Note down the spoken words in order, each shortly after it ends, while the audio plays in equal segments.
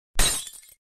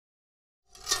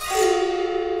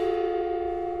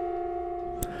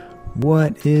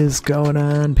What is going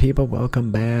on, people?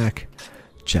 Welcome back.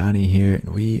 Johnny here,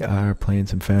 and we are playing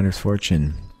some Founder's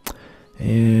Fortune.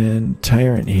 And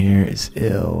Tyrant here is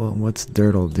ill. What's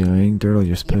Dirtle doing? Dirtle,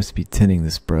 you're supposed to be tending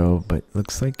this, bro, but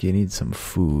looks like you need some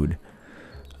food.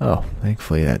 Oh,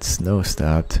 thankfully that snow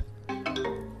stopped.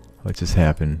 What just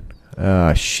happened?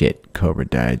 Oh, shit. Cobra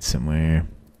died somewhere.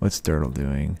 What's Dirtle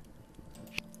doing?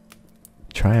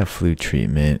 Try a flu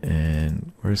treatment,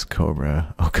 and where's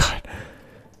Cobra? Oh, God.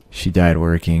 She died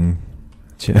working.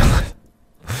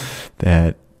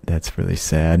 That's really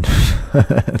sad.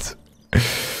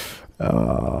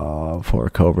 Oh, poor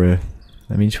Cobra.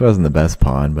 I mean, she wasn't the best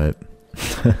pawn, but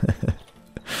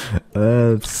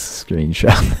let's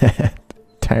screenshot that.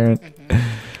 Tyrant.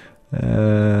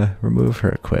 Remove her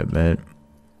equipment.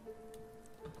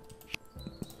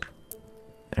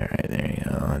 Alright, there you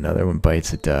go. Another one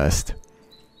bites the dust.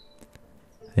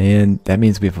 And that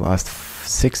means we've lost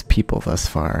 6 people thus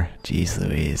far. Jeez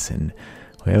Louise. And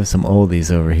we have some oldies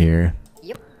over here.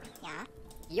 Yep. Yeah.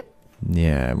 Yep.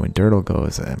 Yeah, when Dirtle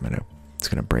goes, it's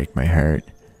gonna break my heart.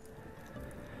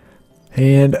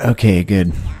 And okay,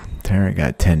 good. Tyrant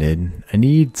got tended. I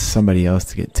need somebody else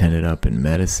to get tended up in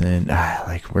medicine.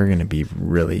 Like, we're gonna be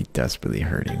really desperately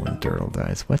hurting when Dirtle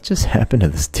dies. What just happened to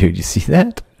this dude? You see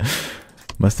that?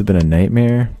 Must have been a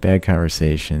nightmare. Bad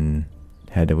conversation.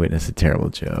 Had to witness a terrible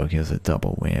joke. It was a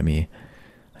double whammy.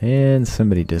 And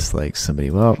somebody dislikes somebody.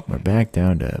 Well, we're back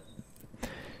down to...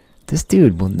 This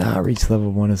dude will not reach level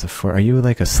 1 as a 4. Are you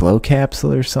like a slow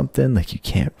capsule or something? Like you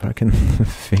can't fucking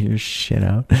figure shit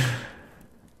out?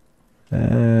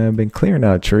 I've been clearing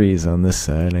out trees on this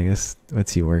side. I guess,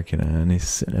 what's he working on? He's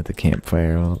sitting at the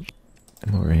campfire. Well,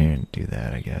 I'm over here and do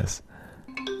that, I guess.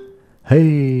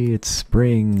 Hey, it's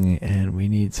spring, and we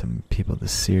need some people to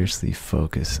seriously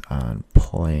focus on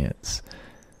plants.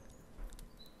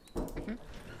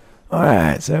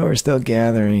 Alright, so we're still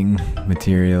gathering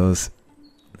materials.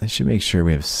 I should make sure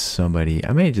we have somebody.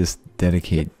 I may just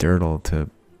dedicate Dirtle to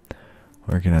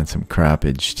working on some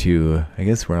croppage too. I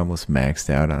guess we're almost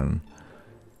maxed out on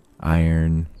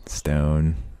iron,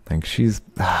 stone. Like she's...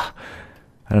 I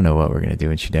don't know what we're going to do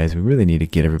when she dies. We really need to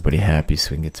get everybody happy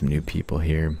so we can get some new people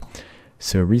here.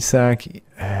 So Resock,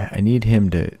 I need him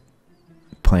to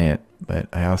plant, but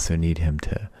I also need him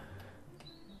to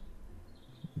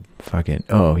fucking...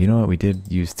 Oh, you know what? We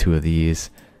did use 2 of these.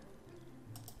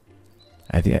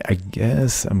 I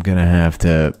guess I'm gonna have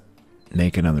to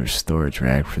make another storage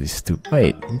rack for these stupid...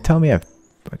 Wait, you tell me I have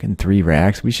fucking 3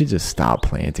 racks? We should just stop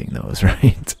planting those,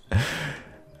 right?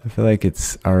 I feel like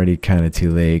it's already kind of too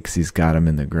late because he's got them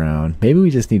in the ground. Maybe we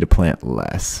just need to plant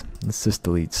less. Let's just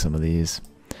delete some of these.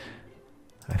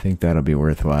 I think that'll be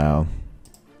worthwhile.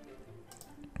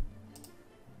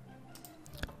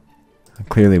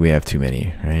 Clearly we have too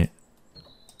many, right?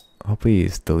 Hopefully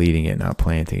he's deleting it, not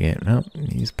planting it. Nope,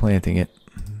 he's planting it.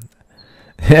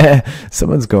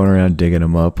 Someone's going around digging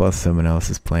them up while someone else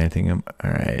is planting them.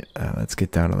 Alright, let's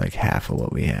get down to like half of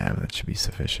what we have. That should be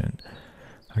sufficient.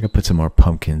 I could put some more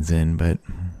pumpkins in, but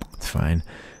it's fine.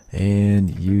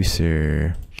 And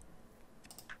user.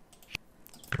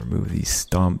 Remove these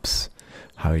stumps.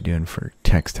 How are we doing for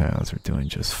textiles? We're doing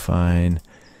just fine.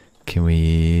 Can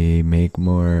we make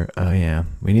more? Oh yeah,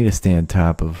 we need to stay on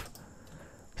top of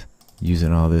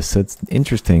using all this. So it's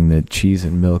interesting that cheese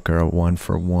and milk are a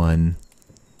 1-for-1.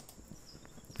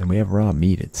 And we have raw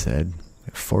meat, it said. We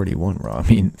have 41 raw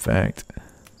meat, in fact.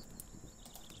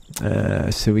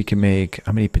 So we can make...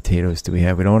 How many potatoes do we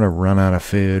have? We don't want to run out of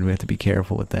food. We have to be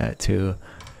careful with that, too.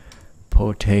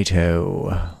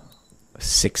 Potato.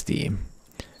 60.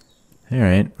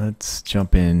 Alright, let's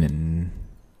jump in and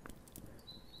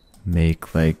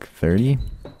make like 30.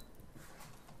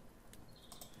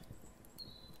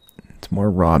 It's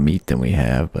more raw meat than we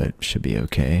have, but should be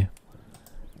okay.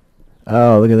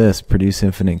 Oh, look at this. Produce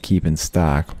infinite, keep in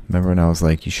stock. Remember when I was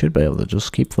like, you should be able to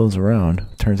just keep those around.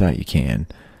 Turns out you can.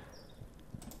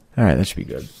 Alright, that should be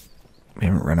good. We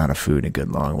haven't run out of food in a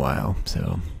good long while,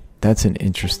 so that's an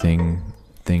interesting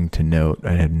thing to note.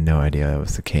 I had no idea that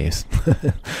was the case.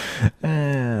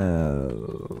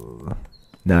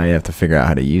 Now you have to figure out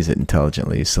how to use it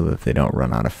intelligently so that they don't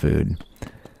run out of food.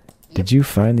 Did you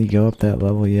finally go up that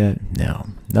level yet? No.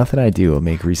 Nothing I do will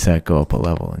make Reset go up a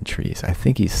level in trees. I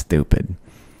think he's stupid.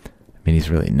 I mean,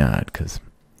 he's really not, because...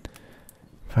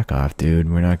 Fuck off, dude.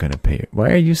 We're not going to pay...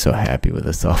 Why are you so happy with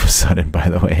us all of a sudden, by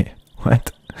the way?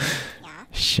 What?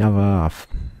 Shove off.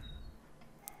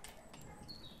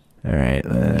 Alright,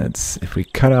 let's... If we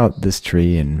cut out this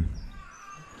tree and...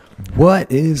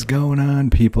 What is going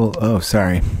on, people? Oh,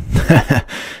 sorry.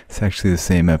 It's actually the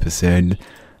same episode.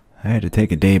 I had to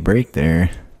take a day break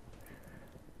there.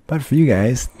 But for you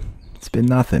guys, It's been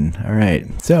nothing.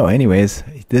 Alright. So, anyways,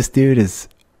 this dude is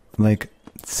like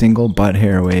single butt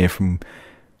hair away from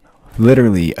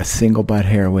literally a single butt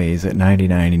hair away. He's at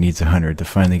 99. He needs 100 to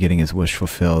finally getting his wish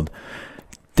fulfilled.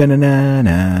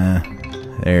 Da-na-na-na.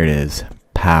 There it is.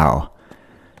 Pow.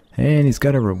 And he's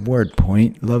got a reward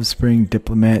point. Love Spring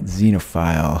Diplomat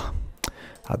Xenophile.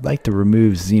 I'd like to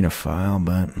remove Xenophile,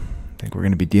 but I think we're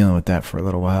going to be dealing with that for a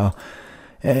little while.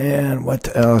 And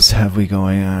what else have we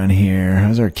going on here?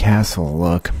 How's our castle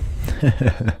look?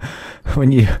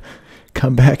 When you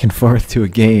come back and forth to a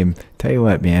game, tell you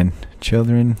what, man.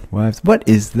 Children, wives. What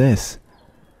is this?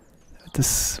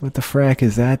 What the frack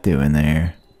is that doing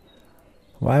there?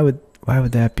 Why would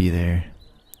that be there?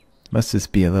 Must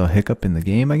just be a little hiccup in the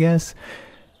game, I guess?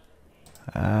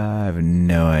 I have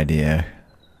no idea.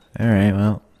 Alright,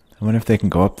 well, I wonder if they can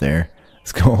go up there.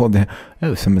 Let's go hold down.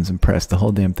 Oh, someone's impressed. The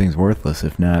whole damn thing's worthless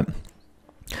if not.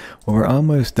 Well, we're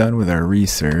almost done with our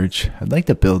research. I'd like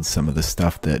to build some of the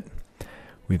stuff that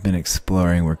we've been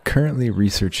exploring. We're currently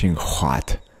researching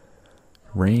what?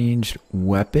 Ranged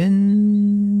weapons?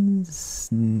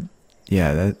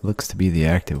 Yeah, that looks to be the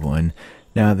active one.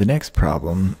 Now, the next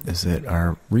problem is that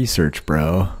our research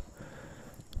bro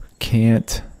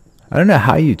can't... I don't know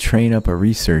how you train up a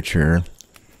researcher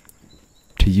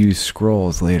to use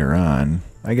scrolls later on.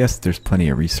 I guess there's plenty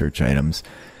of research items.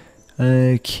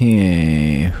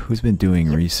 Okay, who's been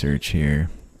doing research here?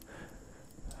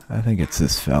 I think it's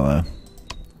this fella.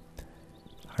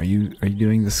 Are you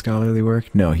doing the scholarly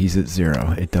work? No, he's at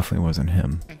 0. It definitely wasn't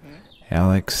him.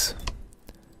 Alex.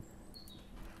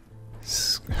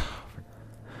 So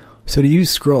to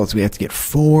use scrolls, we have to get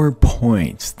 4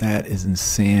 points. That is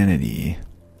insanity.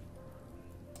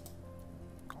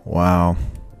 Wow.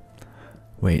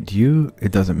 Wait,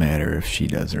 it doesn't matter if she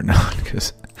does or not,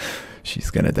 because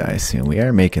she's gonna die soon. We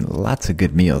are making lots of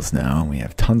good meals now. We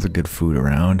have tons of good food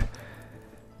around.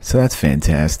 So that's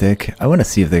fantastic. I want to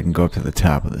see if they can go up to the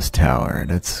top of this tower.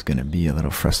 That's gonna be a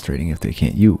little frustrating if they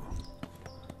can't.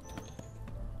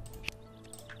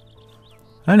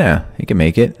 Oh no, he can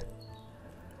make it.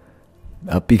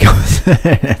 Up he goes.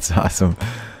 That's awesome.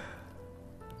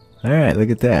 Alright,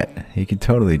 look at that. He can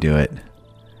totally do it.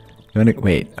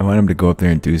 Wait, I want him to go up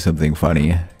there and do something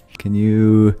funny. Can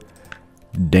you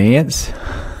dance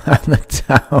on the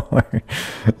tower?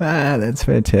 Ah, that's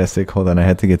fantastic. Hold on, I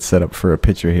had to get set up for a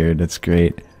picture here. That's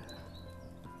great.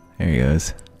 There he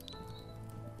goes.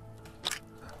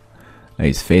 Oh,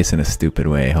 he's facing a stupid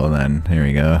way. Hold on. There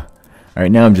we go.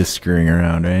 Alright, now I'm just screwing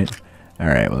around, right?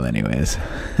 Alright, well anyways.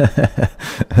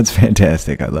 That's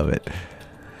fantastic. I love it.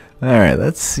 Alright,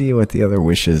 let's see what the other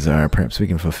wishes are. Perhaps we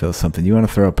can fulfill something. You want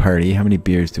to throw a party? How many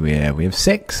beers do we have? We have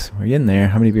 6. We're getting there.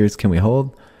 How many beers can we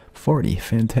hold? 40.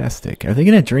 Fantastic. Are they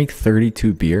going to drink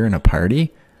 32 beer in a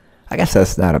party? I guess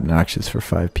that's not obnoxious for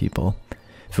 5 people.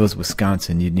 If it was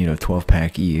Wisconsin, you'd need a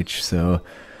 12-pack each. So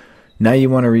now you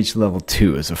want to reach level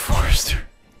 2 as a forester.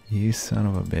 You son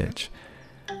of a bitch.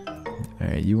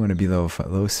 Alright, you want to be level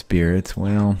 5. Low spirits.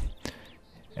 Well...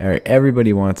 Alright,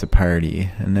 everybody wants a party,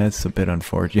 and that's a bit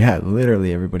unfortunate. Yeah,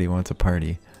 literally everybody wants a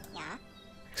party. Yeah.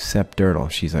 Except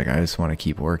Dirtle. She's like, I just want to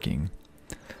keep working.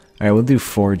 Alright, we'll do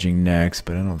foraging next,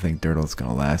 but I don't think Dirtle's going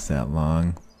to last that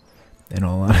long. In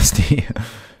all honesty.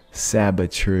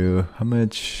 Sabatru. How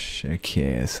much?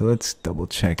 Okay, so let's double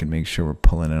check and make sure we're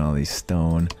pulling in all these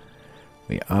stone.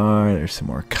 We are. There's some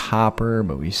more copper,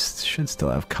 but we should still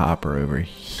have copper over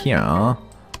here.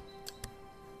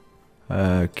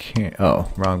 Okay.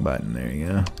 Oh, wrong button. There you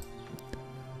go.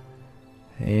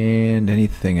 And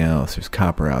anything else? There's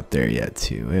copper out there yet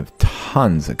too. We have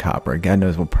tons of copper. God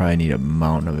knows we'll probably need a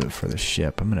mountain of it for the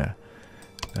ship. I'm gonna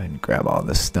go ahead and grab all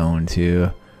the stone too.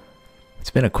 It's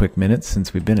been a quick minute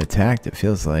since we've been attacked, it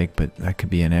feels like, but that could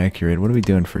be inaccurate. What are we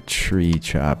doing for tree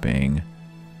chopping?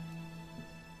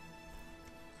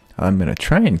 I'm gonna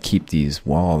try and keep these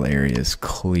wall areas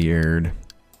cleared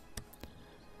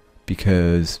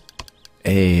because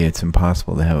A, it's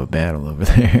impossible to have a battle over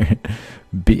there.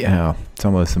 B, it's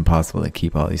almost impossible to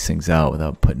keep all these things out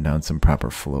without putting down some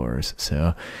proper floors.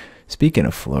 So, speaking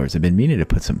of floors, I've been meaning to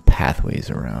put some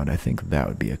pathways around. I think that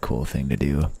would be a cool thing to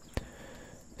do.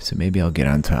 So maybe I'll get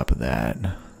on top of that.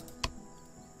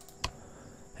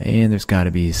 And there's got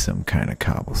to be some kind of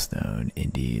cobblestone.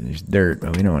 Indeed, there's dirt,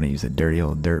 but we don't want to use a dirty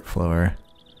old dirt floor.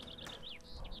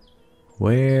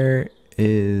 Where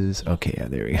is... Okay, yeah,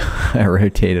 there we go. I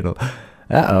rotated a...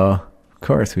 Uh-oh. Of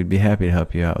course, we'd be happy to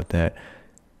help you out with that.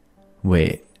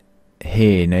 Wait.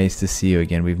 Hey, nice to see you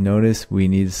again. We've noticed we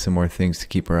need some more things to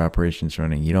keep our operations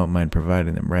running. You don't mind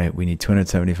providing them, right? We need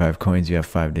 275 coins. You have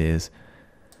 5 days.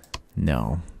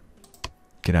 No.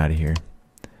 Get out of here.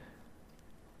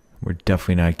 We're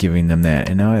definitely not giving them that.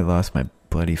 And now I lost my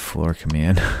bloody floor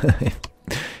command.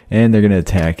 And they're going to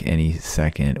attack any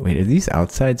second. Wait, are these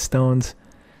outside stones?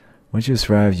 Once you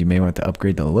arrive, you may want to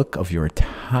upgrade the look of your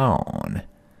town.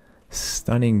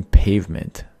 Stunning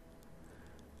pavement.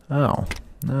 Oh,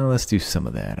 well, let's do some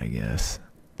of that, I guess.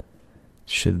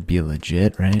 Should be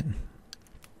legit, right?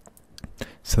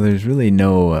 So there's really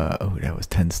no, oh, that was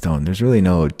 10 stone. There's really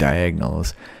no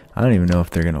diagonals. I don't even know if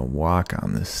they're going to walk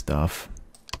on this stuff.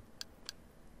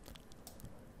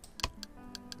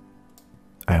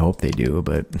 I hope they do,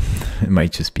 but it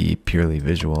might just be purely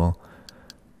visual.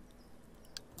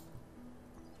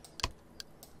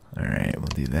 Alright, we'll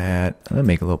do that. I'm going to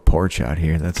make a little porch out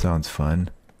here. That sounds fun.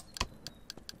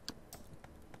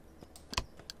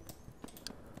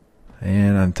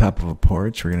 And on top of a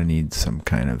porch, we're going to need some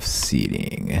kind of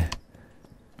seating.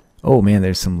 Oh man,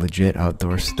 there's some legit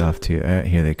outdoor stuff too.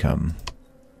 Here they come.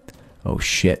 Oh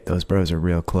shit, those bros are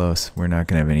real close. We're not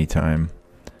going to have any time.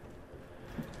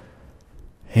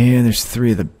 And there's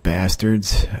 3 of the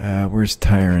bastards. Where's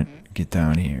Tyrant? Get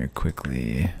down here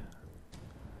quickly.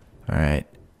 Alright.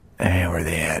 Hey, where are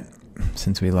they at?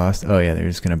 Since we lost... Oh yeah, they're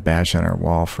just going to bash on our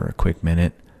wall for a quick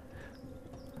minute.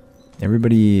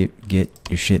 Everybody get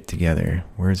your shit together.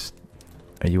 Where's...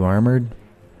 Are you armored?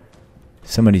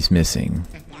 Somebody's missing.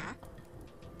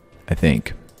 I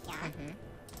think.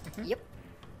 Yep.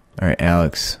 Alright,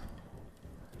 Alex.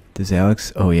 Does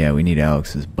Alex... Oh yeah, we need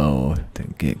Alex's bow to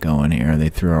get going here. Are they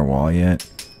through our wall yet?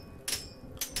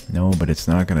 No, but it's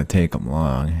not going to take them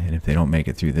long. And if they don't make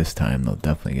it through this time, they'll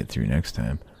definitely get through next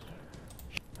time.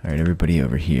 Alright, everybody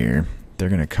over here. They're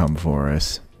going to come for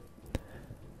us.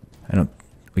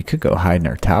 We could go hide in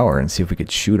our tower and see if we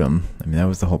could shoot them. I mean, that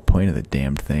was the whole point of the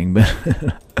damned thing, but...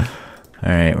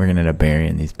 Alright, we're going to end up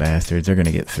burying these bastards. They're going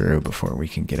to get through before we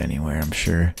can get anywhere, I'm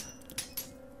sure.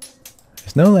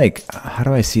 There's no, like... How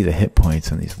do I see the hit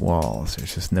points on these walls?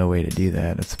 There's just no way to do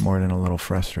that. It's more than a little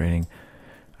frustrating.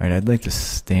 Alright, I'd like to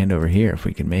stand over here if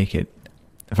we can make it.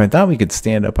 If I thought we could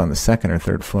stand up on the 2nd or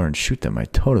 3rd floor and shoot them, I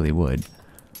totally would.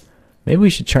 Maybe we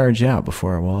should charge out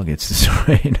before our wall gets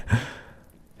destroyed.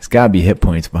 There's got to be hit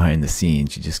points behind the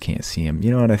scenes. You just can't see them.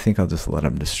 You know what? I think I'll just let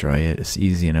them destroy it. It's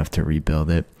easy enough to rebuild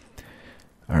it.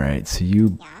 Alright, so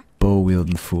you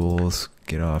bow-wielding fools,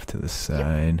 get off to the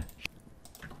side.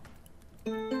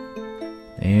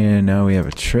 And now we have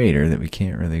a trader that we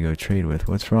can't really go trade with.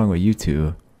 What's wrong with you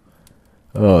two?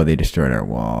 Oh, they destroyed our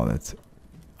wall. That's...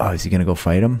 Oh, is he going to go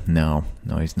fight him? No.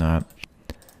 No, he's not.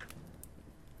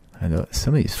 I know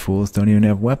some of these fools don't even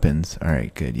have weapons.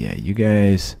 Alright, good. Yeah, you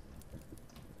guys...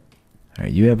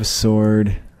 Alright, you have a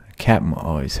sword. Captain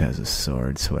always has a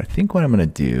sword. So I think what I'm going to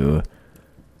do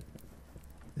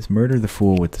is murder the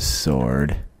fool with the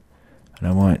sword. And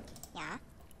I want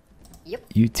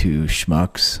you two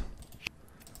schmucks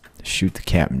to shoot the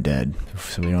captain dead.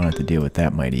 So we don't have to deal with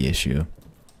that mighty issue.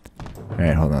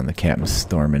 Alright, hold on. The captain's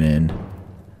storming in.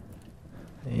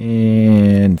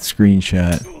 And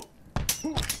screenshot.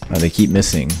 Oh, they keep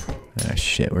missing. Oh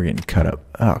shit, we're getting cut up.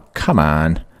 Oh, come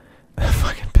on. That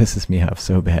fucking pisses me off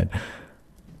so bad.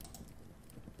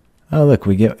 Oh look,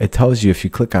 we get, it tells you if you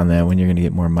click on that when you're gonna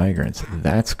get more migrants.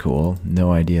 That's cool.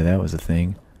 No idea that was a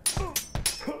thing.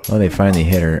 Oh, they finally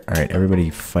hit her. Alright, everybody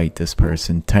fight this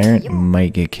person. Tyrant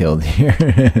might get killed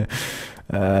here.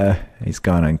 He's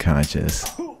gone unconscious.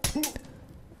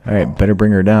 Alright, better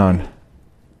bring her down.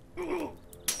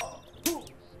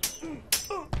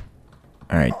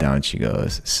 Alright, down she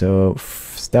goes. So,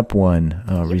 step 1.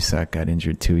 Oh, Resock got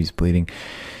injured too. He's bleeding.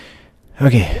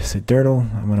 Okay, so Dirtle,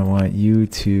 I'm going to want you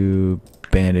to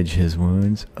bandage his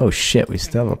wounds. Oh shit, we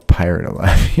still have a pirate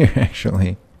alive here,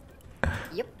 actually.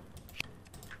 Yep.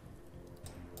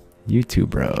 You two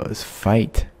bros,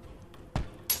 fight.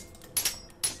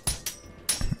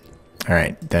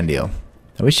 Alright, done deal.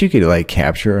 I wish you could, like,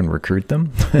 capture and recruit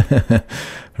them.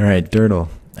 Alright, Dirtle,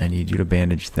 I need you to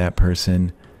bandage that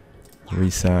person.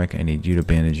 Resock, I need you to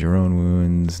bandage your own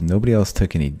wounds. Nobody else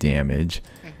took any damage.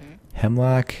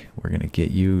 Hemlock, we're going to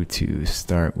get you to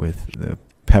start with the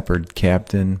peppered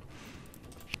captain.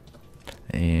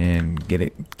 And get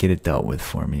it dealt with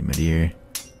for me, my dear.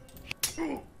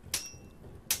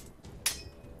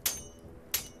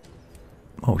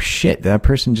 Oh shit, did that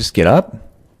person just get up?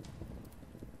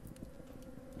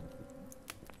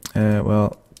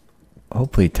 Well,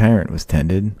 hopefully Tyrant was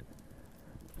tended.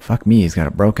 Fuck me, he's got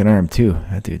a broken arm too.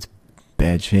 That dude's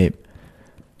bad shape.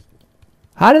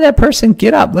 How did that person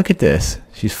get up? Look at this.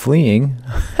 She's fleeing.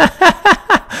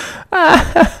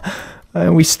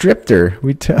 And we stripped her.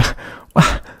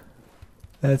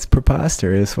 That's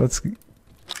preposterous. What's...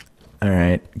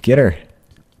 Alright, get her.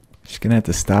 She's gonna have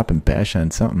to stop and bash on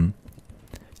something.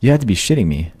 You have to be shitting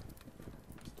me.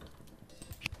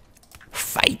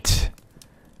 Fight!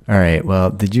 Alright, well,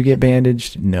 did you get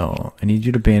bandaged? No. I need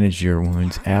you to bandage your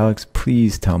wounds. Alex,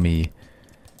 please tell me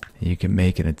you can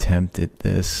make an attempt at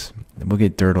this. We'll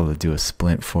get Dirtle to do a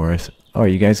splint for us. Oh, are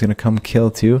you guys gonna come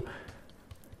kill too?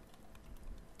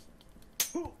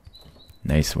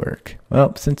 Nice work.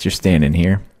 Well, since you're standing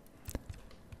here,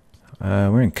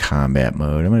 we're in combat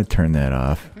mode. I'm gonna turn that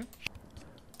off.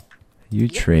 You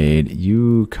trade.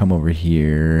 You come over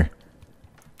here.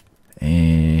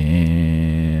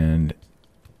 And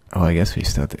oh, I guess we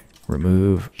still have to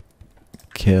remove,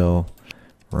 kill,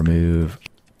 remove,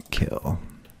 kill.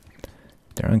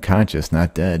 They're unconscious,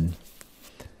 not dead.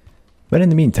 But in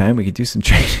the meantime, we could do some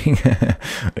training.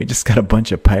 We just got a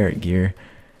bunch of pirate gear.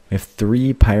 We have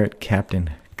 3 pirate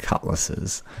captain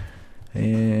cutlasses.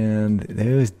 And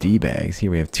those D-bags.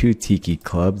 Here we have 2 tiki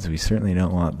clubs. We certainly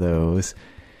don't want those.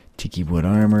 Tiki wood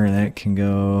armor, that can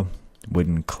go.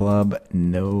 Wooden club,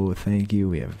 no thank you.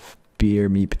 We have beer,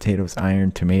 meat, potatoes,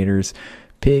 iron, tomatoes,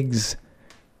 pigs.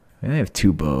 I have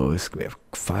 2 bows. We have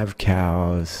 5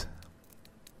 cows.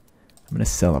 I'm gonna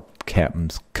sell a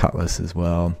captain's cutlass as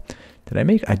well.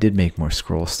 I did make more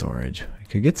scroll storage. I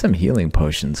could get some healing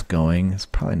potions going. It's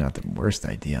probably not the worst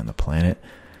idea on the planet.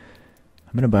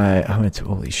 I'm gonna buy, how much?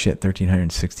 Holy shit,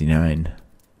 1369.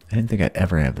 I didn't think I'd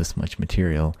ever have this much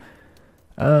material.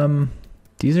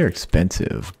 These are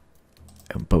expensive,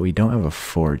 but we don't have a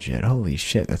forge yet. Holy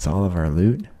shit, that's all of our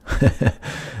loot.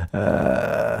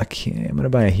 Okay, I'm gonna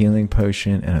buy a healing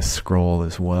potion and a scroll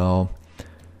as well.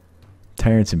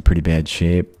 Tyrant's in pretty bad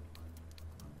shape.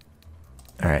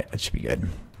 Alright, that should be good.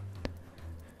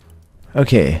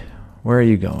 Okay, where are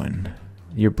you going?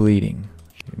 You're bleeding.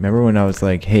 Remember when I was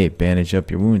like, hey, bandage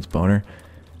up your wounds, boner?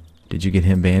 Did you get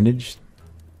him bandaged?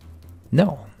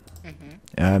 No.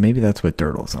 Maybe that's what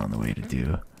Dirtle's on the way to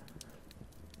do.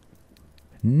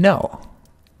 No.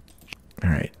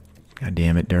 Alright. God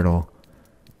damn it, Dirtle.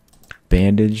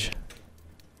 Bandage.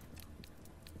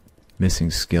 Missing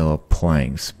skill,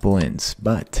 applying splints.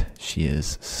 But she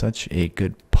is such a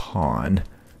good pawn.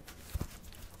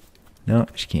 No,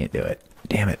 she can't do it.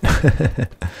 Damn it.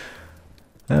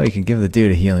 Well, we can give the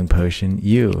dude a healing potion.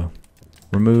 You.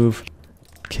 Remove.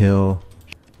 Kill.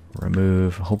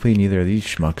 Remove. Hopefully neither of these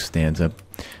schmucks stands up.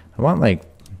 I want, like...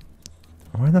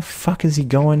 Where the fuck is he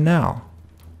going now?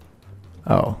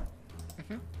 Oh.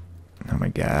 Oh my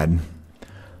god.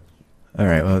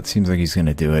 Alright, well, it seems like he's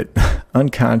gonna do it.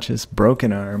 Unconscious,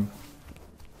 broken arm,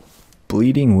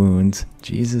 bleeding wounds.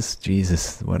 Jesus,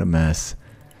 Jesus, what a mess.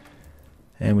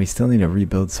 And we still need to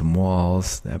rebuild some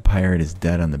walls. That pirate is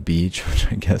dead on the beach,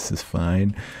 which I guess is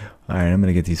fine. Alright, I'm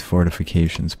gonna get these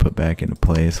fortifications put back into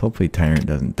place. Hopefully Tyrant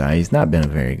doesn't die. He's not been a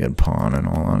very good pawn, in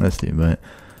all honesty, but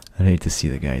I'd hate to see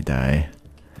the guy die.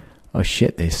 Oh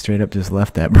shit, they straight up just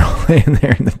left that bro laying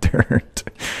there in the dirt.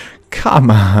 Come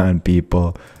on,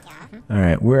 people.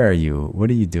 Alright, where are you? What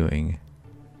are you doing?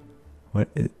 What?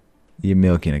 You're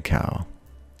milking a cow.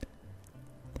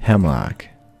 Hemlock.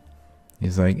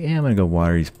 He's like, yeah, I'm gonna go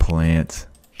water these plants.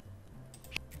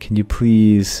 Can you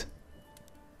please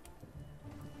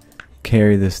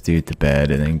carry this dude to bed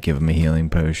and then give him a healing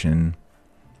potion?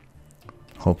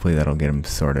 Hopefully that'll get him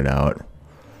sorted out.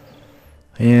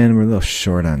 And we're a little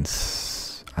short on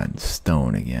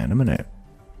stone again. I'm gonna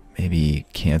maybe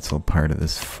cancel part of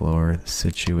this floor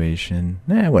situation.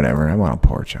 Nah, whatever. I want a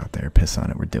porch out there. Piss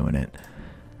on it. We're doing it.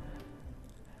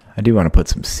 I do want to put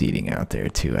some seating out there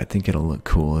too. I think it'll look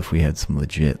cool if we had some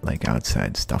legit like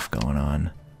outside stuff going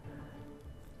on.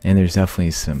 And there's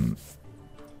definitely some,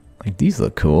 like, these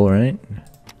look cool, right?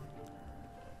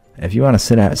 If you want to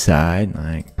sit outside,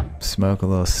 like smoke a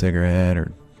little cigarette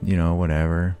or, you know,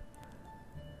 whatever.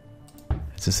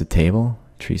 Is this a table?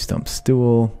 Tree stump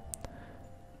stool.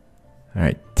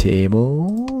 Alright,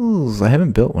 tables. I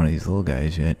haven't built one of these little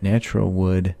guys yet. Natural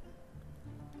wood.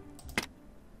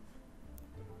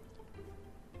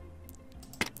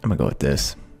 I'm gonna go with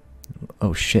this.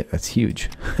 Oh shit, that's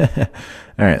huge.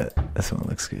 Alright, this one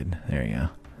looks good. There you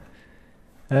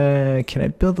go. Can I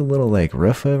build a little like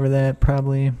roof over that?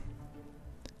 Probably.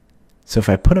 So if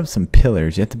I put up some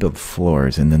pillars, you have to build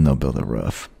floors and then they'll build a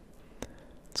roof.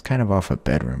 It's kind of off a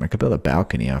bedroom. I could build a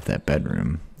balcony off that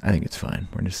bedroom. I think it's fine.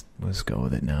 Let's go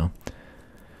with it now.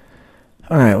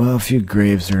 Alright, well, a few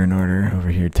graves are in order over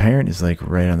here. Tyrant is like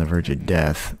right on the verge of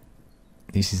death.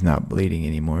 At least he's not bleeding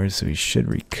anymore, so he should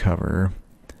recover.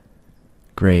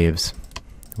 Graves.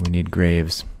 We need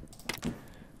graves.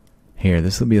 Here,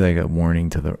 this will be like a warning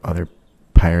to the other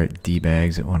pirate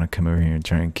D-bags that want to come over here and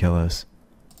try and kill us.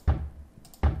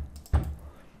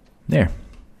 There.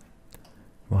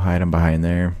 We'll hide him behind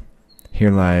there.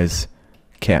 Here lies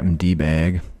Captain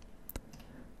D-Bag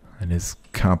and his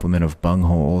complement of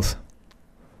bungholes.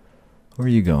 Where are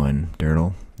you going,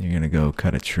 Dirtle? You're gonna go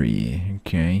cut a tree,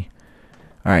 okay?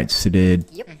 Alright, so did...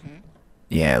 Yep.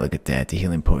 Yeah, look at that. The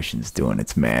healing potion's doing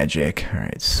its magic.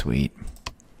 Alright, sweet.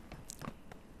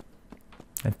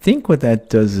 I think what that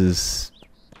does is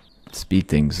speed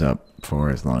things up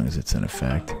for as long as it's in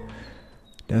effect.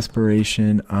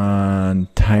 Desperation on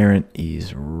Tyrant.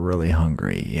 He's really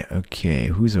hungry. Okay,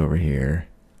 who's over here?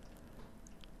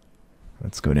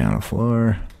 Let's go down the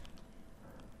floor.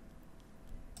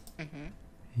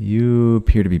 You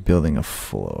appear to be building a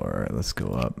floor. Let's go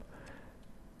up.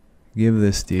 Give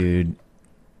this dude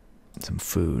some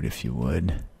food, if you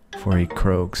would, before he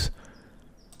croaks.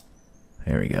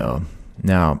 There we go.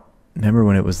 Now, remember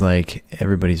when it was like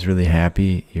everybody's really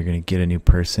happy, you're going to get a new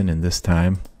person, and this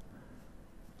time...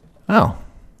 Oh,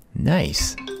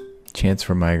 nice. Chance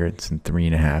for migrants in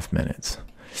 3.5 minutes.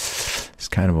 It's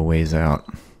kind of a ways out.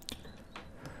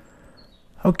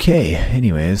 Okay,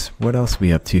 anyways, what else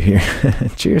we up to here?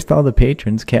 Cheers to all the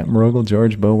patrons. Captain Rogel,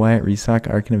 George, Bo Wyatt, Resock,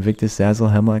 Arkin, Invictus,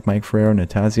 Zazzle, Hemlock, Mike Ferrero,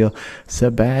 Natasio,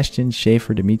 Sebastian,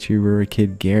 Schaefer, Dimitri, Rura,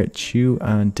 Kid, Garrett, Chew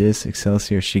on Dis,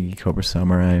 Excelsior, Shiggy, Cobra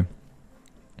Samurai,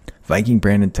 Viking,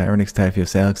 Brandon, Tyrannix,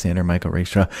 Typhios, Alexander, Michael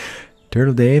Rakestraw,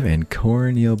 Turtle Dave, and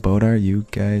Cornel Bodar. You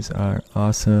guys are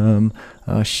awesome.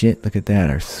 Oh shit, look at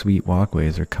that. Our sweet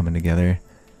walkways are coming together.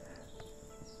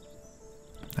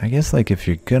 I guess like if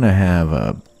you're gonna have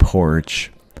a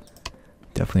porch,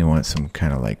 definitely want some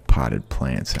kind of like potted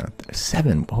plants out there.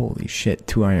 7, holy shit,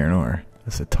 2 iron ore.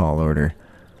 That's a tall order.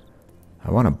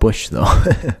 I want a bush though.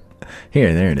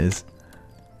 Here, there it is.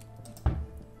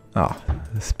 Oh,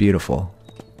 that's beautiful.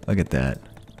 Look at that.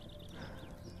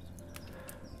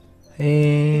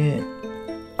 And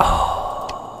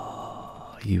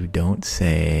oh, you don't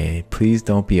say. Please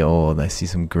don't be old. I see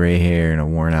some gray hair and a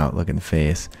worn out looking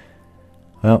face.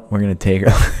 Well, we're gonna take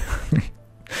her.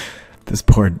 This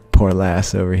poor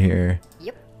lass over here.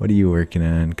 Yep. What are you working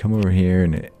on? Come over here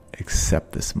and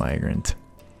accept this migrant.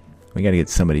 We gotta get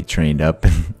somebody trained up.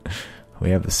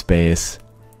 We have the space.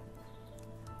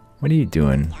 What are you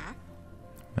doing? Yeah.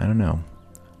 I don't know.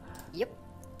 Yep.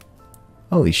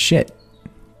 Holy shit.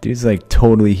 Dude's like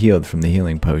totally healed from the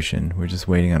healing potion. We're just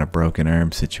waiting on a broken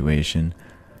arm situation.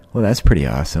 Well, that's pretty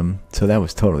awesome. So that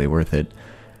was totally worth it.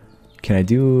 Can I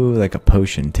do like a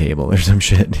potion table or some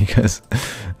shit? Because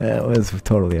that was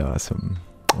totally awesome.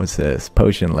 What's this?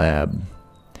 Potion lab.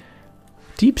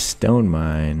 Deep stone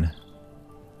mine.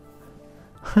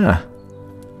 Huh.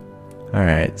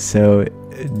 Alright, so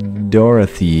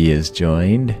Dorothy is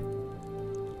joined.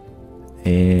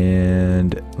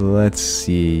 And let's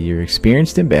see. You're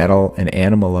experienced in battle, an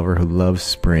animal lover who loves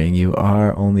spring. You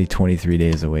are only 23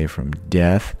 days away from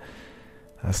death.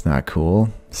 That's not cool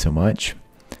so much.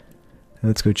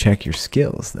 Let's go check your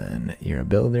skills then. You're a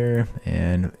builder,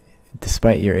 and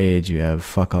despite your age, you have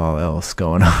fuck all else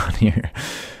going on here.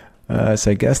 So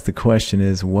I guess the question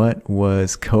is, what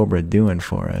was Cobra doing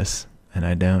for us? And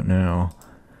I don't know.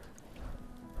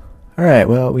 Alright,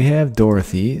 well, we have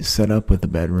Dorothy set up with the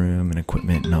bedroom and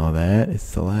equipment and all that.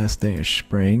 It's the last day of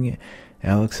spring.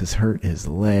 Alex has hurt his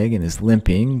leg and is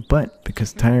limping, but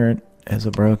because Tyrant has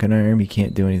a broken arm, he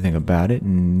can't do anything about it,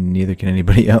 and neither can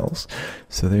anybody else.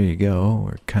 So there you go.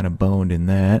 We're kind of boned in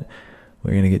that.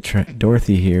 We're going to get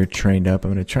Dorothy here trained up.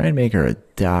 I'm going to try and make her a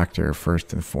doctor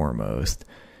first and foremost.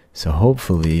 So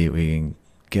hopefully we can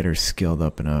get her skilled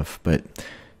up enough. But,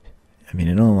 I mean,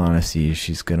 in all honesty,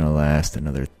 she's going to last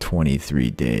another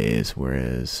 23 days,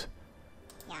 whereas,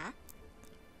 Yeah.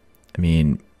 I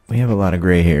mean, we have a lot of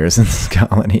gray hairs in this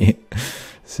colony.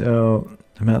 So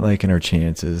I'm not liking our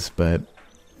chances, but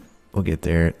we'll get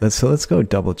there. Let's go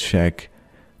double check.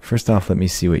 First off, let me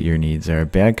see what your needs are.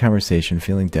 Bad conversation,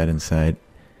 feeling dead inside.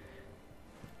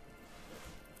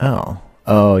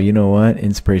 Oh, you know what?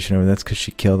 Inspiration over. That's because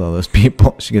she killed all those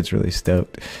people. She gets really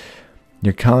stoked.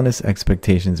 Your colonist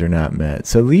expectations are not met.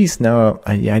 So at least now,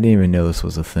 I didn't even know this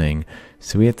was a thing.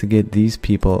 So we have to get these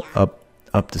people up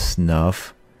to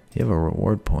snuff. You have a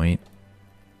reward point.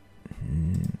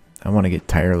 I want to get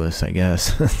tireless, I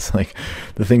guess. It's like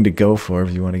the thing to go for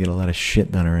if you want to get a lot of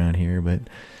shit done around here. But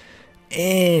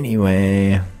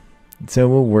anyway, so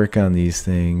we'll work on these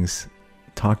things.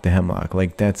 Talk to Hemlock.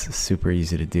 Like, that's super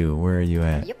easy to do. Where are you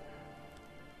at? Yep.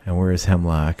 And where is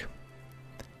Hemlock?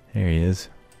 There he is.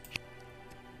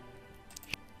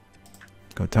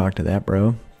 Go talk to that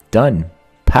bro. Done.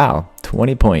 Pow.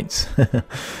 20 points.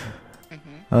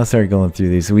 I'll start going through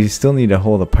these. We still need to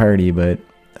hold a party, but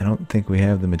I don't think we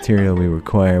have the material we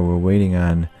require. We're waiting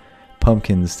on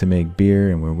pumpkins to make beer,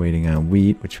 and we're waiting on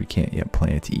wheat, which we can't yet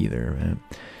plant either.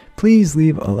 Please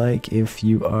leave a like if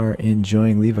you are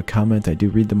enjoying. Leave a comment. I do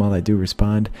read them all. I do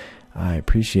respond. I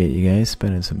appreciate you guys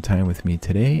spending some time with me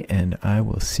today, and I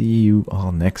will see you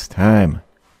all next time.